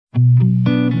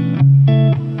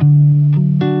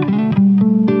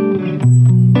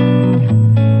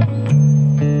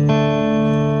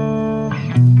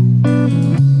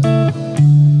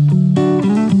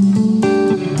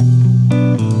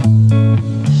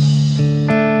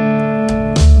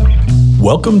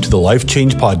Welcome to the Life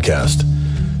Change Podcast.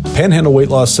 Panhandle Weight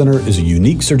Loss Center is a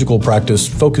unique surgical practice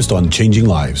focused on changing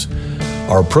lives.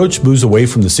 Our approach moves away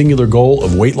from the singular goal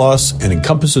of weight loss and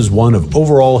encompasses one of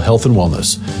overall health and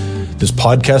wellness. This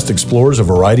podcast explores a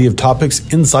variety of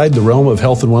topics inside the realm of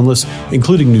health and wellness,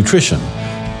 including nutrition,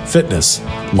 fitness,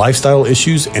 lifestyle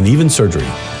issues, and even surgery.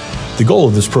 The goal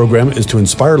of this program is to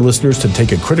inspire listeners to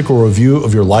take a critical review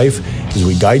of your life as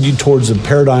we guide you towards a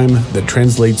paradigm that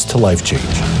translates to life change.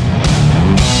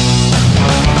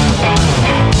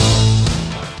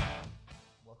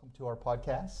 Welcome to our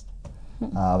podcast.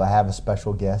 I have a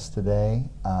special guest today,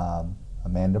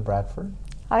 Amanda Bradford.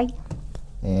 Hi.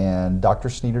 And Dr.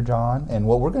 Sneeder-John. And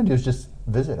what we're going to do is just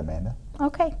visit Amanda.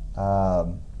 Okay.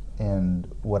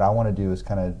 And what I want to do is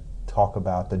kind of talk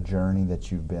about the journey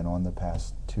that you've been on the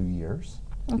past 2 years.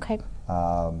 Okay.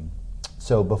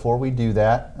 So before we do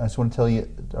that, I just want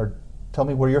to tell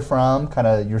me where you're from, kind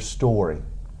of your story.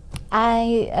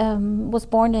 I was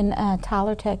born in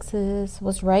Tyler, Texas,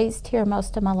 was raised here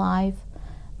most of my life,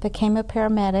 became a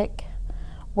paramedic,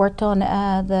 worked on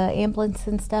the ambulance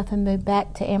and stuff, and moved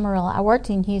back to Amarillo. I worked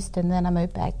in Houston, then I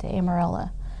moved back to Amarillo.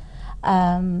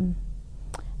 I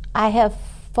have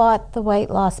fought the weight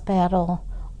loss battle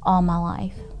all my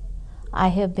life. I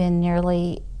have been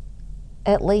nearly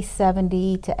at least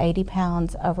 70 to 80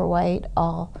 pounds overweight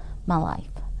all my life.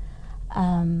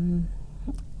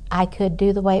 I could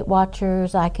do the Weight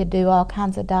Watchers, I could do all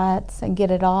kinds of diets and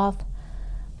get it off,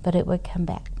 but it would come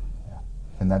back. Yeah.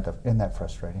 Isn't that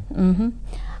frustrating?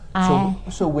 Mm-hmm.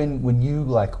 So when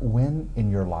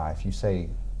in your life, you say,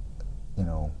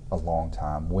 a long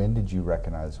time, when did you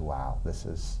recognize, wow, this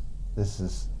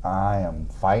is, I am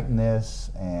fighting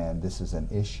this, and this is an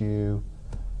issue?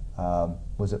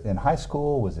 Was it in high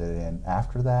school? Was it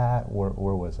after that? Where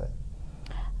was it?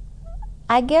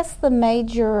 I guess the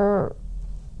major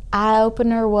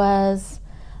eye-opener was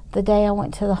the day I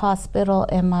went to the hospital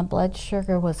and my blood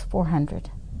sugar was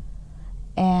 400.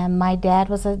 And my dad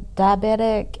was a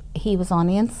diabetic. He was on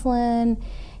insulin.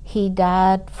 He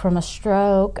died from a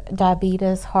stroke,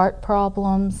 diabetes, heart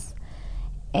problems.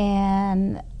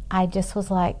 And I just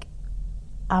was like,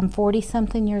 I'm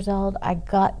 40-something years old. I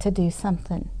got to do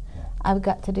something. I've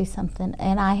got to do something.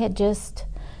 And I had just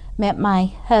met my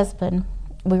husband.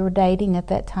 We were dating at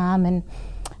that time, and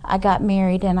I got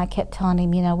married, and I kept telling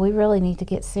him, we really need to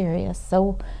get serious.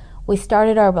 So we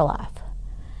started Herbalife.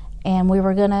 And we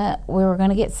were gonna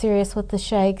get serious with the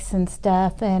shakes and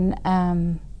stuff,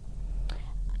 and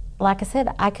like I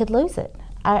said, I could lose it.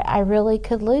 I really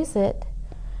could lose it,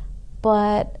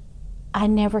 but I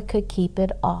never could keep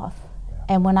it off.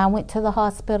 And when I went to the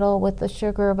hospital with the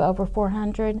sugar of over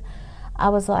 400, I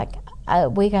was like,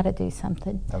 we got to do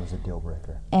something. That was a deal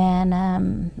breaker.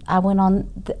 And I went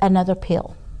on another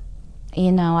pill.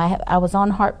 I was on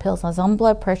heart pills. I was on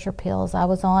blood pressure pills. I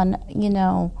was on,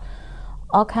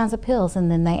 all kinds of pills, and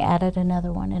then they added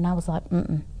another one, and I was like,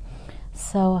 mm-mm.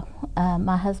 So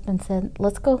my husband said,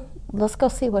 let's go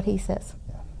see what he says.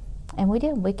 Yeah. And we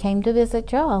did. We came to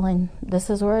visit y'all, and this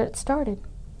is where it started.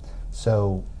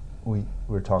 So we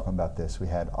were talking about this. We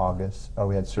had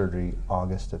surgery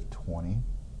August of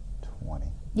 2020.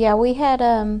 Yeah, we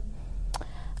had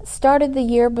started the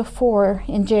year before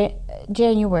in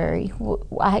January.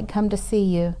 I had come to see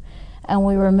you, and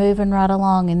we were moving right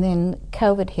along, and then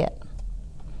COVID hit.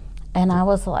 And I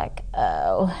was like,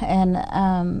 oh,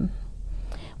 and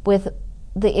with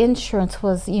the insurance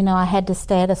was, I had to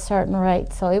stay at a certain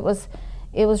rate. So it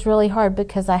was really hard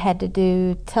because I had to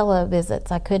do televisits.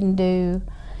 I couldn't do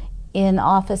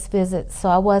in-office visits, so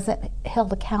I wasn't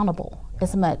held accountable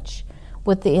as much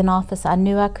with the in-office. I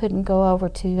knew I couldn't go over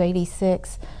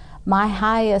 286. My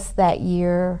highest that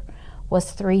year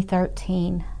was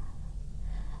 313.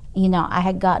 I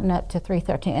had gotten up to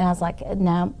 313, and I was like,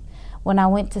 no. When I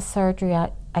went to surgery,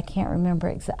 I can't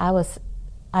remember.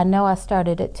 I know I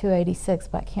started at 286,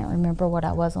 but I can't remember what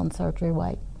I was on surgery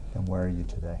weight. And where are you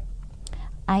today?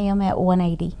 I am at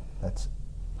 180. That's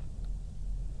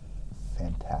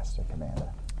fantastic,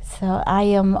 Amanda. So I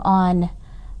am on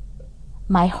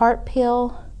my heart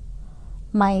pill,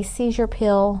 my seizure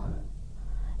pill,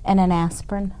 and an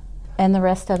aspirin, and the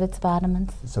rest of it's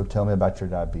vitamins. So tell me about your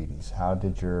diabetes. How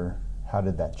did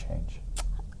that change?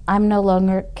 I'm no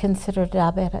longer considered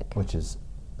diabetic.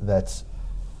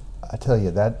 I tell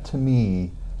you, that to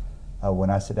me,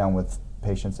 when I sit down with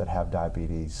patients that have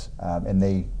diabetes, and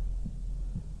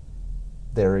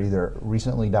they're either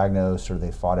recently diagnosed or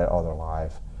they fought it all their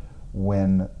life,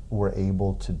 when we're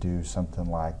able to do something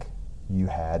like you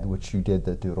had, which you did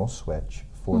the doodle switch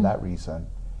for that reason,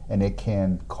 and it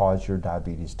can cause your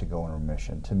diabetes to go in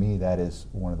remission. To me, that is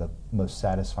one of the most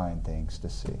satisfying things to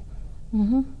see.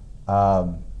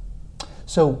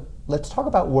 So let's talk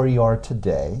about where you are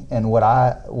today. And what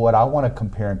I want to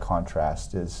compare and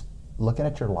contrast is looking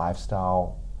at your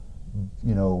lifestyle,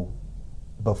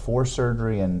 before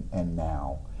surgery and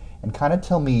now. And kind of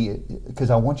tell me,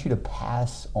 because I want you to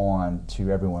pass on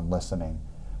to everyone listening,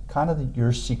 kind of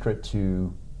your secret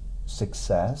to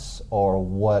success, or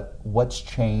what's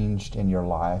changed in your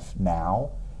life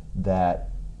now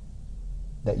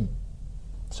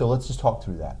so let's just talk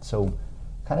through that. So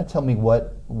kind of tell me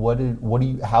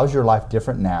how's your life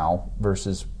different now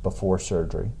versus before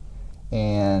surgery,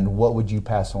 and what would you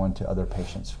pass on to other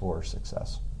patients for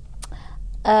success?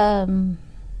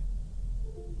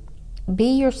 Be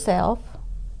yourself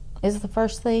is the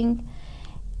first thing,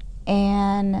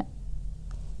 and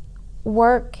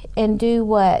work and do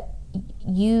what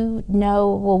you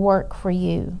know will work for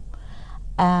you.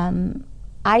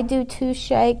 I do 2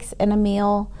 shakes and a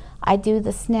meal. I do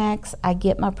the snacks. I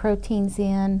get my proteins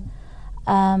in.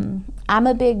 I'm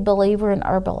a big believer in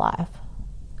Herbalife.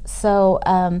 So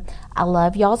I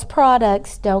love y'all's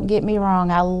products. Don't get me wrong.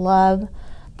 I love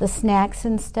the snacks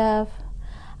and stuff.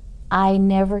 I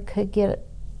never could get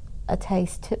a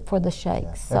taste for the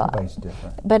shakes. Yeah, everybody's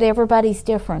different. But everybody's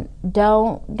different.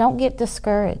 Don't get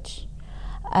discouraged.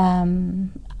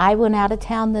 I went out of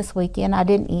town this weekend. I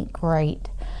didn't eat great.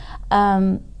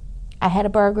 I had a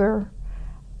burger,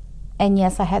 and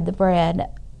yes, I had the bread.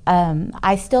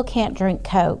 I still can't drink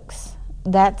Cokes.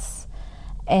 That's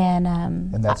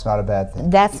not a bad thing.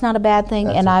 That's not a bad thing,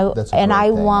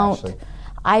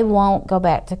 I won't go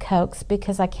back to Cokes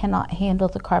because I cannot handle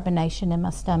the carbonation in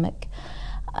my stomach.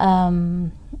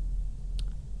 The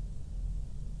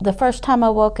first time I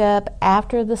woke up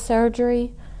after the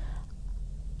surgery,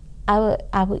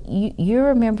 you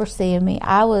remember seeing me.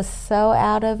 I was so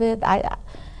out of it.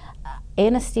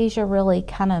 Anesthesia really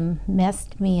kind of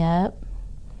messed me up.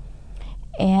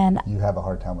 And you have a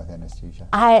hard time with anesthesia.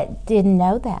 I didn't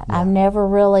know that. Yeah.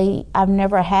 I've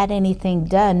never had anything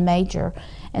done major.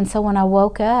 And so when I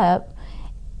woke up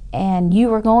and you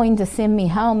were going to send me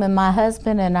home, and my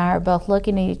husband and I are both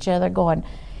looking at each other going,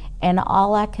 and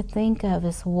all I could think of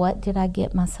is, what did I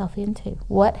get myself into?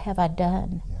 What have I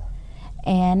done? Yeah.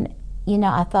 And,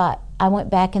 I went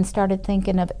back and started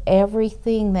thinking of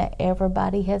everything that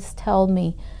everybody has told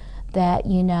me, that,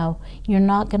 you're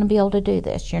not going to be able to do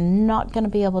this. You're not going to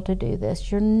be able to do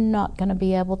this. You're not going to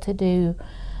be able to do,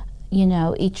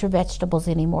 eat your vegetables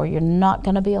anymore. You're not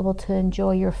going to be able to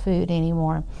enjoy your food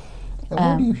anymore. And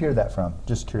where do you hear that from?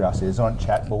 Just curiosity. Is it on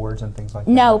chat boards and things like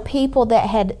that? No, people that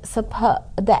had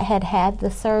had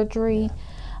the surgery,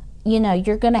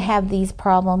 you're going to have these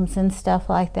problems and stuff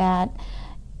like that.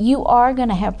 You are going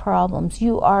to have problems.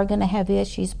 You are going to have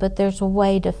issues, but there's a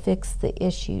way to fix the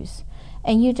issues.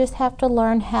 And you just have to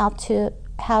learn how to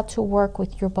work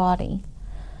with your body.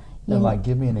 And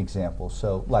give me an example.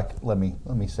 So let me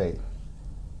say,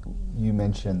 you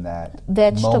mentioned that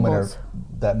vegetables.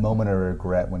 moment of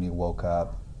regret when you woke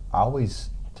up. I always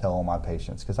tell all my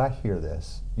patients, because I hear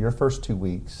this, your first 2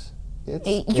 weeks,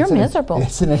 you're miserable.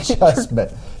 It's an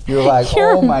adjustment. You're like,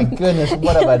 oh my goodness,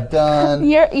 what have I done?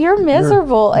 You're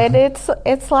miserable, and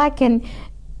it's like and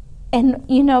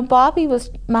Bobby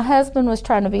my husband was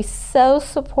trying to be so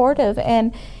supportive,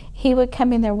 and he would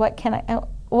come in there. What can I?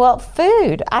 Well,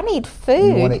 food. I need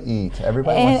food. You want to eat.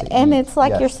 Everybody wants to eat. And it's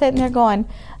like, yes. You're sitting there going,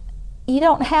 you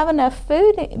don't have enough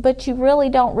food, but you really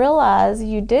don't realize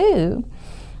you do.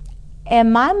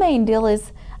 And my main deal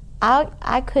is,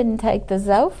 I couldn't take the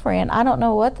Zofran. I don't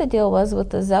know what the deal was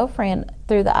with the Zofran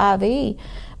through the IV,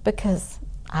 because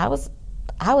I was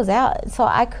out, so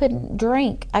I couldn't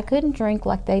drink. I couldn't drink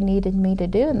like they needed me to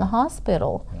do in the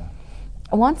hospital. Yeah.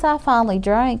 Once I finally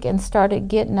drank and started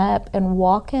getting up and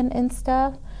walking and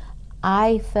stuff,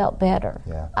 I felt better.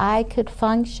 Yeah. I could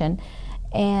function,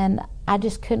 and I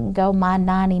just couldn't go my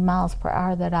 90 miles per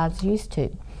hour that I was used to.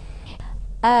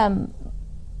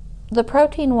 The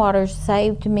protein waters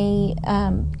saved me,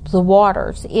 the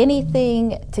waters,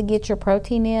 anything to get your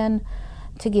protein in,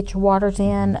 to get your waters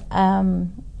in,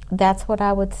 that's what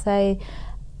I would say.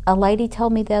 A lady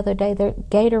told me the other day that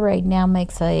Gatorade now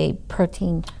makes a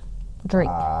protein drink.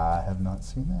 I have not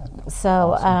seen that.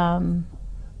 So, awesome.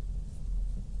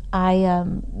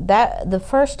 The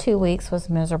first 2 weeks was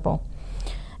miserable,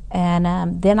 and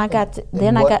then I got.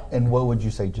 And what would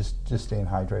you say? Just staying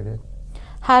hydrated.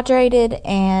 Hydrated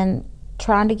and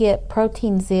trying to get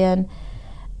proteins in,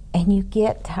 and you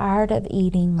get tired of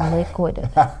eating liquid.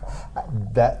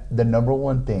 The number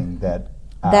one thing that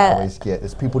I always get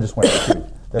is people just want to chew.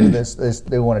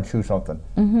 They want to chew something,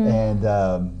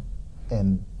 mm-hmm.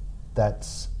 and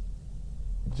that's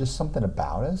just something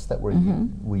about us that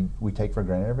Mm-hmm. we take for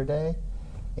granted every day.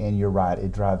 And you're right,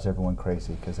 it drives everyone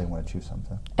crazy because they want to chew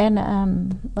something.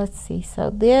 And let's see. So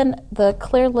then the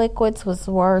clear liquids was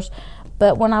worse,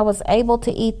 but when I was able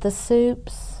to eat the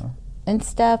soups and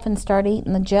stuff and start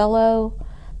eating the Jell-O,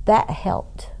 that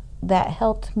helped. That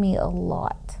helped me a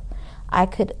lot. I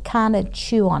could kind of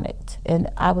chew on it, and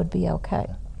I would be okay.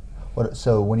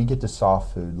 So when you get to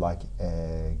soft food like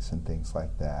eggs and things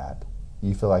like that,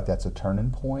 you feel like that's a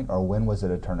turning point, or when was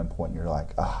it a turning point? You're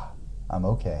like, I'm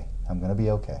okay. I'm going to be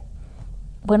okay.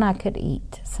 When I could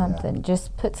eat something,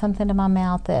 just put something in my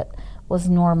mouth that was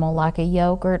normal, like a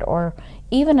yogurt or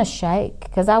even a shake,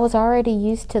 because I was already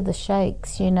used to the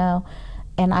shakes, and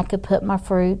I could put my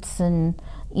fruits and,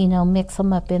 mix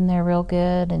them up in there real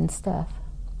good and stuff.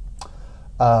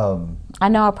 I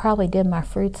know I probably did my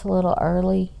fruits a little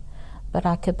early, but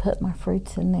I could put my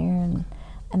fruits in there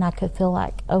and I could feel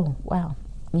like, oh, wow,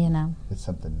 It's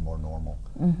something more normal.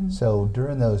 Mm-hmm. So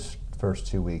during those first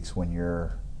 2 weeks when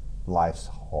your life's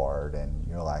hard and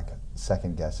you're like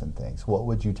second guessing things, what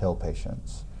would you tell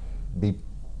patients?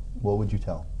 What would you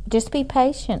tell? Just be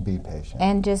patient. Be patient.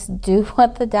 And just do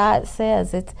what the diet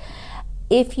says.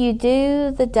 If you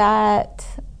do the diet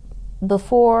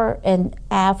before and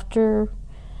after,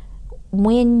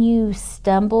 when you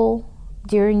stumble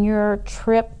during your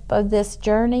trip of this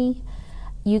journey,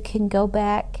 you can go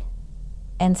back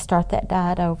and start that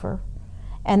diet over.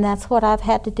 And that's what I've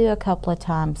had to do a couple of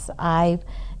times. I've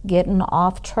gotten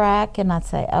off track and I'd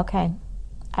say, okay,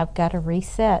 I've got to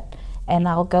reset. And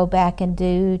I'll go back and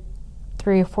do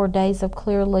 3 or 4 days of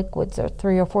clear liquids or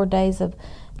 3 or 4 days of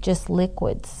just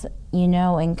liquids,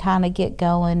 and kind of get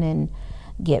going and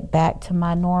get back to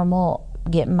my normal,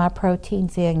 getting my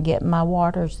proteins in, getting my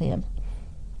waters in.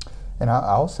 And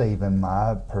I'll say even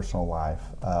my personal life,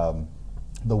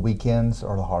 the weekends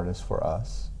are the hardest for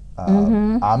us.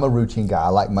 I'm a routine guy. I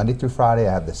like Monday through Friday.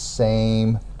 I have the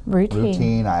same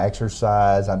routine. I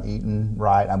exercise. I'm eating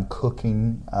right. I'm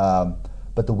cooking.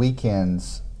 But the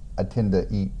weekends, I tend to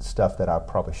eat stuff that I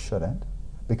probably shouldn't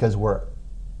because we're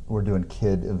doing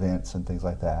kid events and things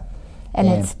like that. And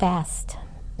it's fast.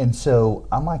 And so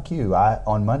I'm like you.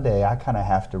 On Monday, I kind of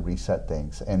have to reset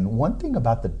things. And one thing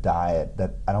about the diet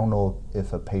that I don't know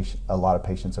if a lot of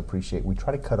patients appreciate, we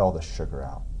try to cut all the sugar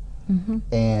out. Mm-hmm.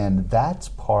 And that's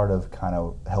part of kind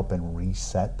of helping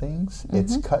reset things. Mm-hmm.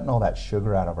 It's cutting all that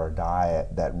sugar out of our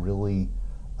diet that really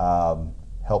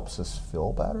helps us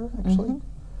feel better, actually.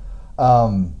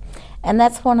 Mm-hmm. And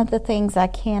that's one of the things I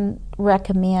can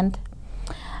recommend.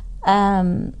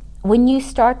 When you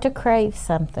start to crave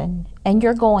something, and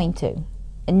you're going to,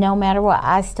 and no matter what,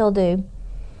 I still do,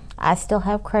 I still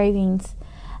have cravings,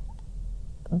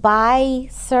 buy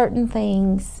certain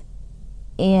things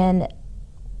in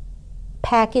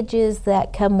packages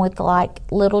that come with like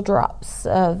little drops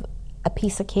of a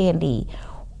piece of candy,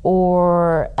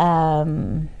 or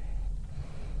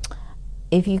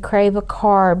if you crave a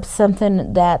carb,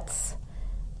 something that's,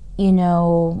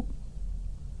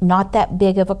 not that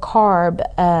big of a carb,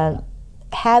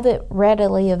 have it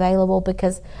readily available,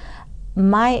 because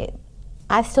I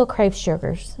still crave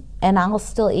sugars and I'll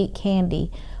still eat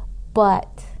candy,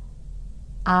 but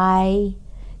I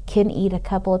can eat a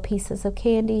couple of pieces of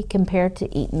candy compared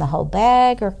to eating the whole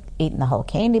bag or eating the whole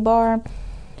candy bar,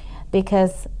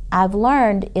 because I've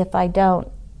learned if I don't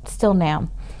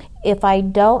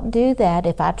do that,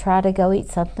 if I try to go eat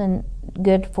something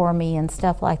good for me and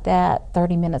stuff like that,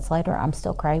 30 minutes later I'm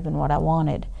still craving what I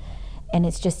wanted. And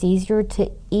it's just easier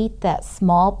to eat that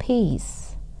small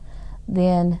piece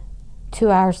than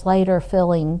 2 hours later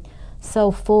feeling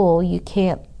so full you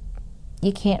can't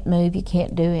move, you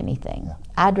can't do anything. Yeah.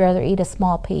 I'd rather eat a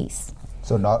small piece.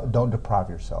 So don't deprive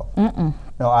yourself. Mm-mm.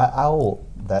 No,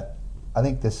 I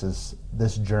think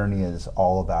this journey is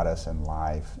all about us in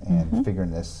life and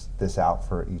figuring this out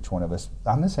for each one of us.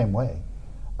 I'm the same way.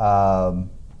 I'll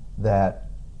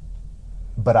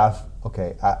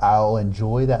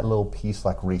enjoy that little piece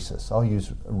like Reese's.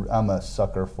 I'm a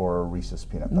sucker for Reese's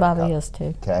peanut butter Bobby cup. is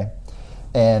too. Okay,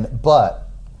 but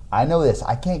I know this.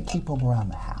 I can't keep them around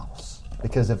the house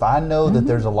because if I know that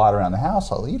there's a lot around the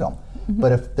house, I'll eat them. Mm-hmm.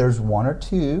 But if there's 1 or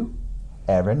 2,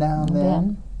 every now and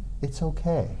then, it's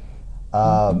okay.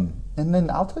 And then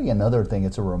I'll tell you another thing.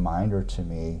 It's a reminder to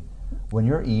me when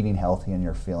you're eating healthy and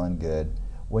you're feeling good.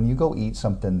 When you go eat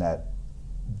something that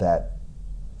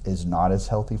is not as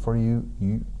healthy for you,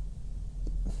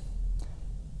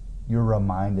 you're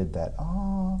reminded that,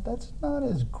 that's not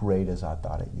as great as I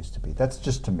thought it used to be. That's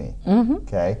just to me. Mm-hmm.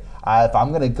 Okay, if I'm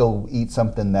going to go eat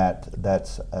something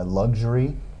that's a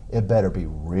luxury, it better be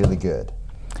really good.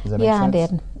 Does that make sense? Yeah, I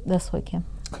did this weekend.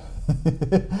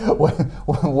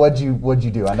 What'd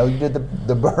you do? I know you did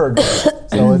the burger.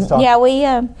 So let's talk. Yeah,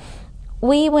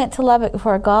 we went to Lubbock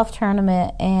for a golf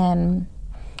tournament, and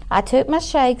I took my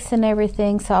shakes and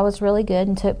everything, so I was really good,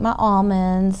 and took my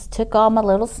almonds, took all my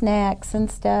little snacks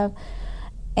and stuff,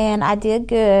 and I did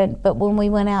good. But when we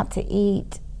went out to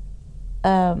eat,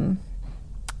 I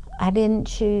didn't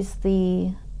choose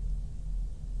the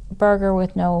burger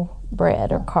with no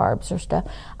bread or carbs or stuff.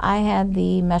 I had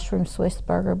the mushroom Swiss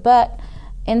burger, but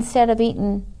instead of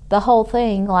eating the whole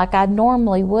thing like I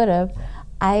normally would have,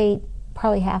 I ate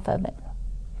probably half of it.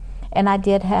 And I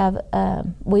did have,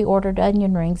 we ordered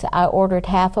onion rings. I ordered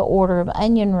half an order of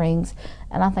onion rings,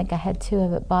 and I think I had 2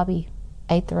 of it. Bobby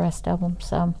ate the rest of them.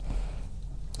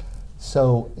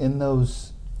 So in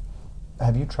those,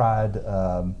 have you tried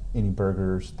any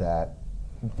burgers that,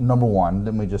 number one,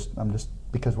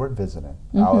 because we're visiting,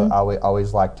 I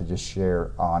always like to just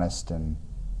share honest, and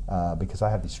because I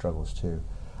have these struggles too.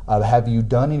 Have you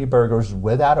done any burgers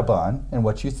without a bun, and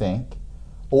what you think?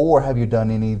 Or have you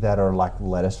done any that are like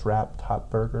lettuce wrap type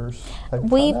burgers?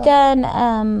 We've done,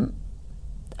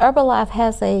 Herbalife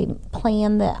has a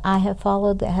plan that I have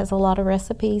followed that has a lot of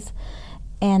recipes,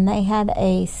 and they had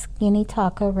a skinny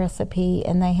taco recipe,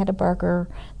 and they had a burger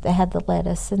that had the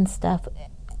lettuce and stuff,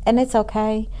 and it's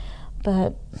okay,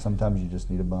 but sometimes you just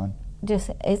need a bun.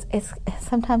 It's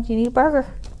sometimes you need a burger.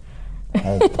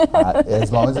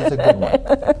 As long as it's a good one.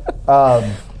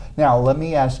 Now, let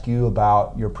me ask you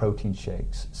about your protein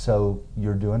shakes. So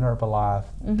you're doing Herbalife,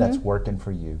 that's working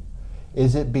for you.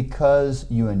 Is it because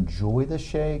you enjoy the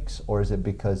shakes, or is it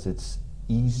because it's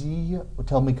easy?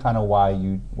 Tell me kind of why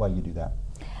you do that.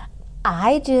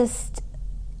 I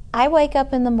wake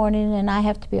up in the morning and I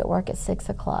have to be at work at 6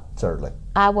 o'clock. Certainly.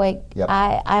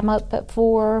 I'm up at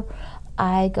 4.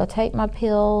 I go take my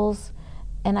pills,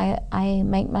 and I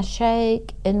make my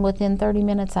shake, and within 30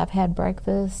 minutes I've had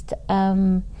breakfast.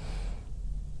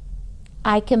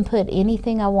 I can put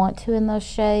anything I want to in those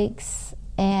shakes,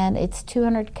 and it's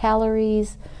 200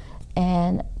 calories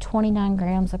and 29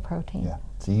 grams of protein. Yeah,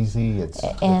 it's easy. It's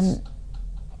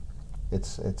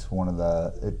one of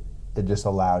the, it just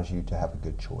allows you to have a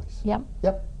good choice.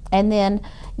 Yep. And then,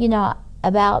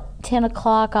 about 10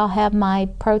 o'clock I'll have my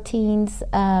proteins,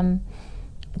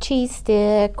 cheese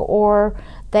stick, or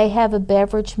they have a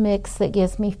beverage mix that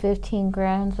gives me 15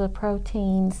 grams of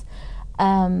proteins,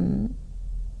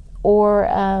 or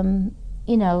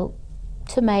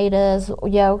tomatoes,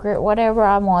 yogurt, whatever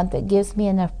I want that gives me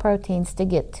enough proteins to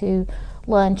get to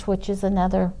lunch, which is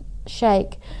another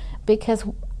shake, because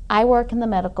I work in the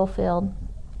medical field,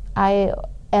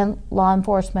 and law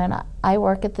enforcement. I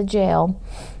work at the jail,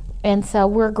 and so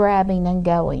we're grabbing and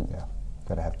going. Yeah,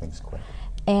 gotta have things quick.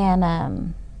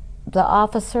 And the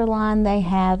officer line they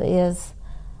have a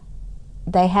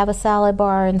salad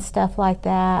bar and stuff like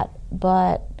that,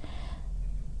 but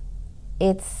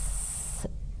it's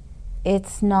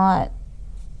not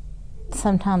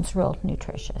sometimes real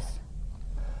nutritious.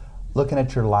 Looking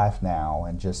at your life now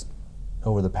and just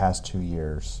over the past 2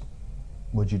 years,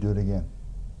 would you do it again?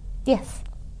 Yes.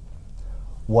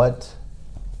 What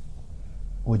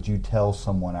would you tell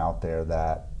someone out there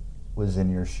that was in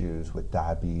your shoes with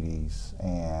diabetes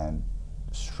and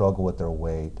struggle with their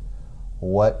weight?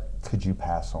 What could you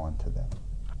pass on to them?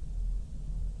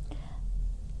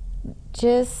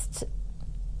 Just,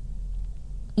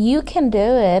 you can do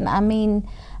it. I mean,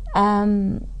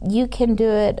 you can do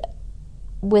it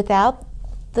without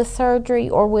the surgery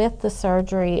or with the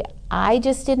surgery. I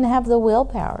just didn't have the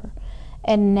willpower.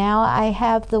 And now I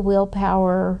have the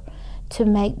willpower to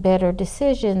make better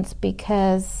decisions,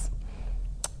 because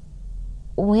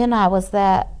when I was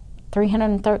that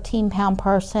 313-pound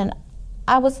person,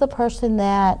 I was the person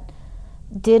that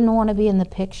didn't want to be in the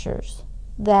pictures,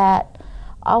 that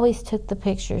always took the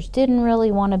pictures, didn't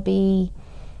really want to be,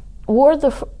 wore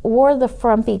the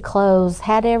frumpy clothes,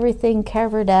 had everything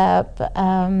covered up,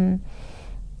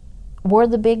 wore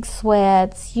the big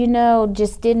sweats,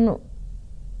 just didn't.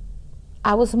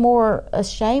 I was more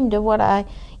ashamed of what I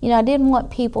didn't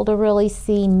want people to really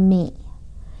see me.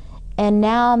 And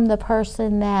now I'm the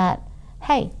person that,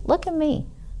 hey, look at me.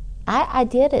 I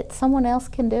did it. Someone else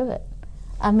can do it.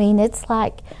 I mean, it's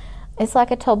like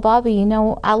I told Bobby,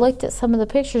 I looked at some of the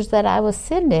pictures that I was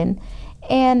sending,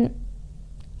 and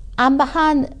I'm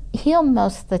behind him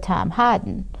most of the time,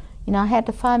 hiding. I had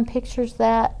to find pictures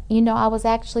that, I was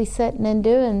actually sitting and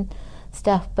doing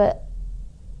stuff. But,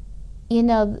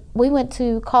 we went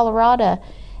to Colorado,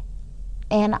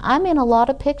 and I'm in a lot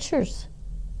of pictures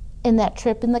in that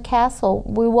trip in the castle.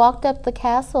 We walked up the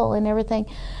castle and everything.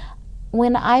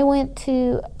 When I went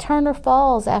to Turner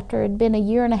Falls after it had been a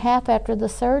year and a half after the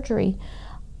surgery,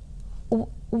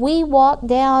 we walked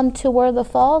down to where the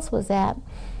falls was at,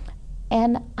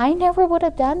 and I never would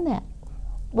have done that.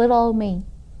 Little old me.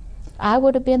 I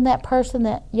would have been that person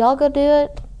that, y'all go do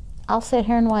it, I'll sit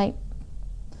here and wait.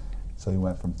 So you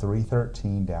went from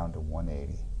 313 down to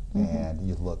 180, and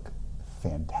you look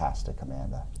fantastic,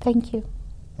 Amanda. Thank you.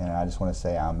 And I just want to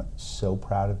say I'm so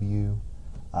proud of you,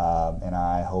 and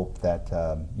I hope that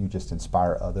you just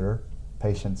inspire other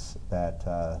patients that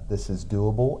this is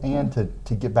doable, and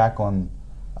to get back on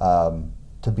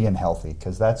to being healthy,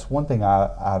 because that's one thing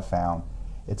I've found.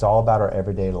 It's all about our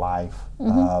everyday life,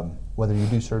 whether you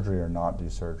do surgery or not do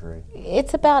surgery.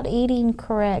 It's about eating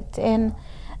correct, and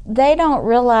they don't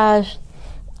realize,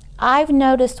 I've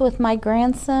noticed with my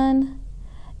grandson,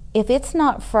 if it's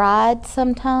not fried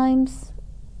sometimes,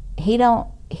 he don't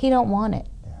want it.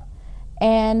 Yeah.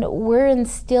 And we're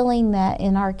instilling that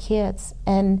in our kids.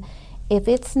 And if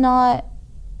it's not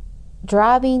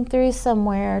driving through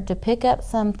somewhere to pick up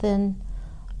something,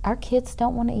 our kids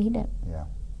don't want to eat it. Yeah.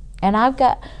 And I've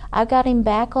got him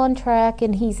back on track,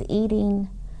 and he's eating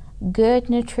good,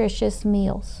 nutritious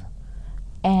meals.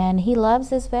 And he loves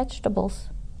his vegetables.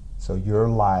 So your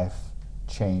life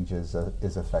change is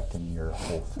affecting your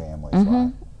whole family's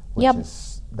life, which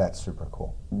is, that's super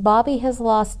cool. Bobby has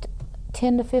lost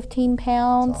 10 to 15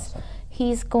 pounds. That's awesome.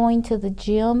 He's going to the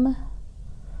gym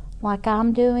like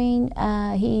I'm doing.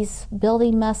 He's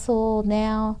building muscle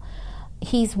now.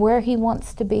 He's where he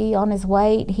wants to be on his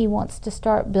weight. He wants to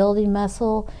start building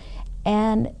muscle.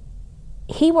 And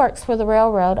he works for the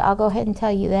railroad. I'll go ahead and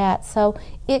tell you that. So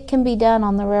it can be done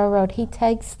on the railroad. He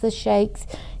takes the shakes.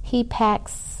 He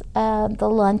packs the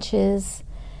lunches.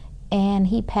 And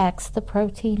he packs the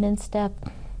protein and stuff.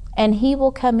 And he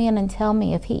will come in and tell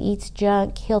me if he eats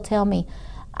junk. He'll tell me,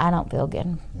 I don't feel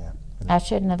good. Yeah. I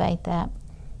shouldn't have ate that.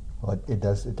 Well, it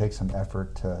does. It takes some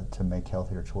effort to make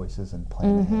healthier choices and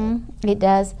plan ahead. It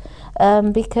does,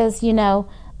 because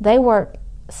they work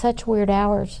such weird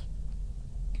hours.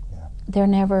 Yeah. They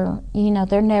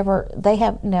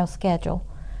have no schedule,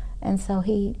 and so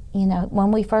he,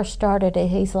 when we first started it,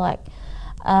 he's like,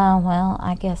 well,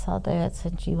 I guess I'll do it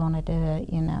since you want to do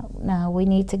it. No, we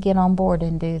need to get on board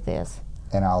and do this.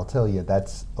 And I'll tell you,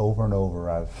 that's over and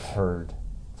over. I've heard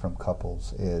from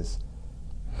couples is,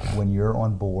 when you're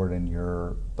on board and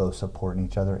you're both supporting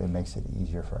each other, it makes it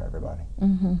easier for everybody.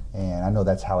 And I know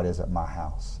that's how it is at my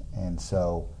house. And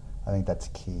so I think that's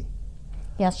key.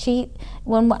 Yeah,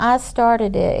 when I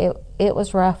started it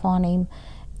was rough on him.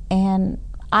 And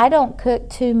I don't cook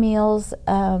 2 meals.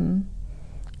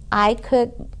 I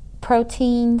cook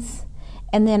proteins,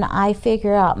 and then I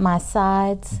figure out my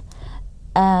sides,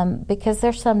 because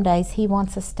there's some days he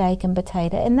wants a steak and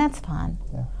potato, and that's fine.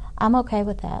 Yeah. I'm okay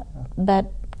with that.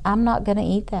 But I'm not going to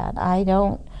eat that. I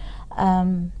don't.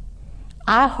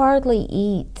 I hardly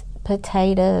eat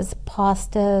potatoes,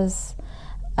 pastas,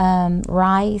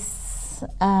 rice.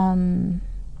 I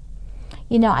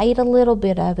eat a little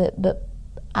bit of it, but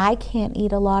I can't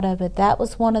eat a lot of it. That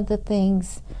was one of the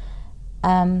things.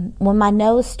 When my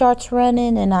nose starts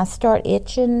running and I start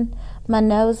itching my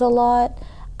nose a lot,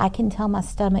 I can tell my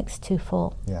stomach's too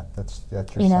full. Yeah, that's your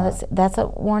sign. That's a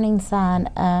warning sign.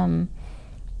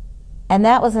 And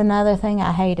that was another thing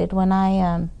I hated when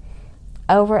I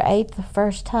overate the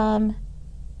first time,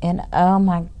 and oh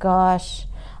my gosh,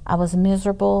 I was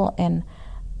miserable. And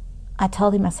I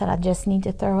told him, I said, I just need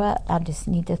to throw up. I just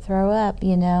need to throw up,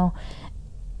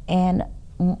 And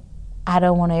I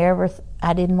didn't want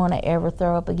to ever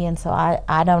throw up again, so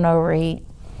I don't overeat.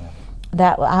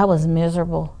 Yeah. I was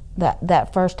miserable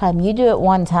that first time. You do it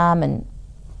one time, and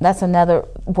that's another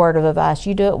word of advice.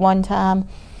 You do it one time,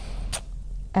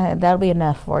 that'll be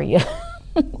enough for you.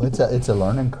 Well, it's a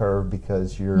learning curve,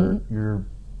 because your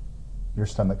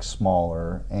stomach's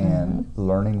smaller, and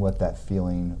learning what that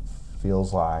feeling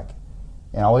feels like.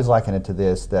 And I always liken it to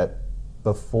this, that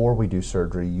before we do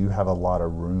surgery, you have a lot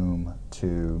of room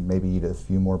to maybe eat a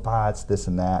few more bites, this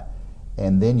and that,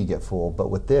 and then you get full. But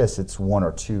with this, it's 1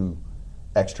 or 2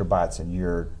 extra bites, and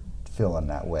you're feeling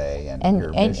that way, and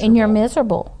you're miserable. And you're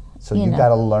miserable. So you've got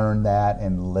to learn that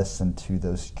and listen to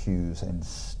those cues and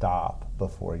stop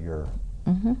before you're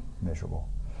miserable.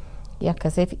 Yeah,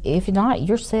 because if not,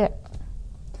 you're sick.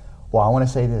 Well, I want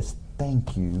to say this.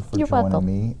 Thank you for joining welcome.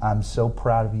 me. I'm so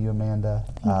proud of you, Amanda.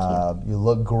 Thank you. You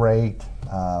look great,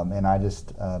 and I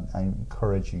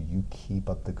encourage you keep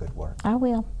up the good work. I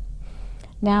will.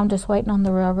 Now I'm just waiting on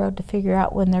the railroad to figure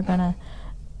out when they're going to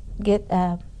get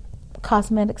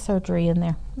cosmetic surgery in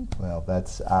there. Well,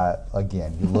 that's,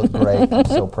 again, you look great. I'm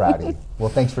so proud of you. Well,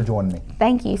 thanks for joining me.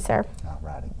 Thank you, sir. All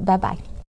righty. Bye-bye.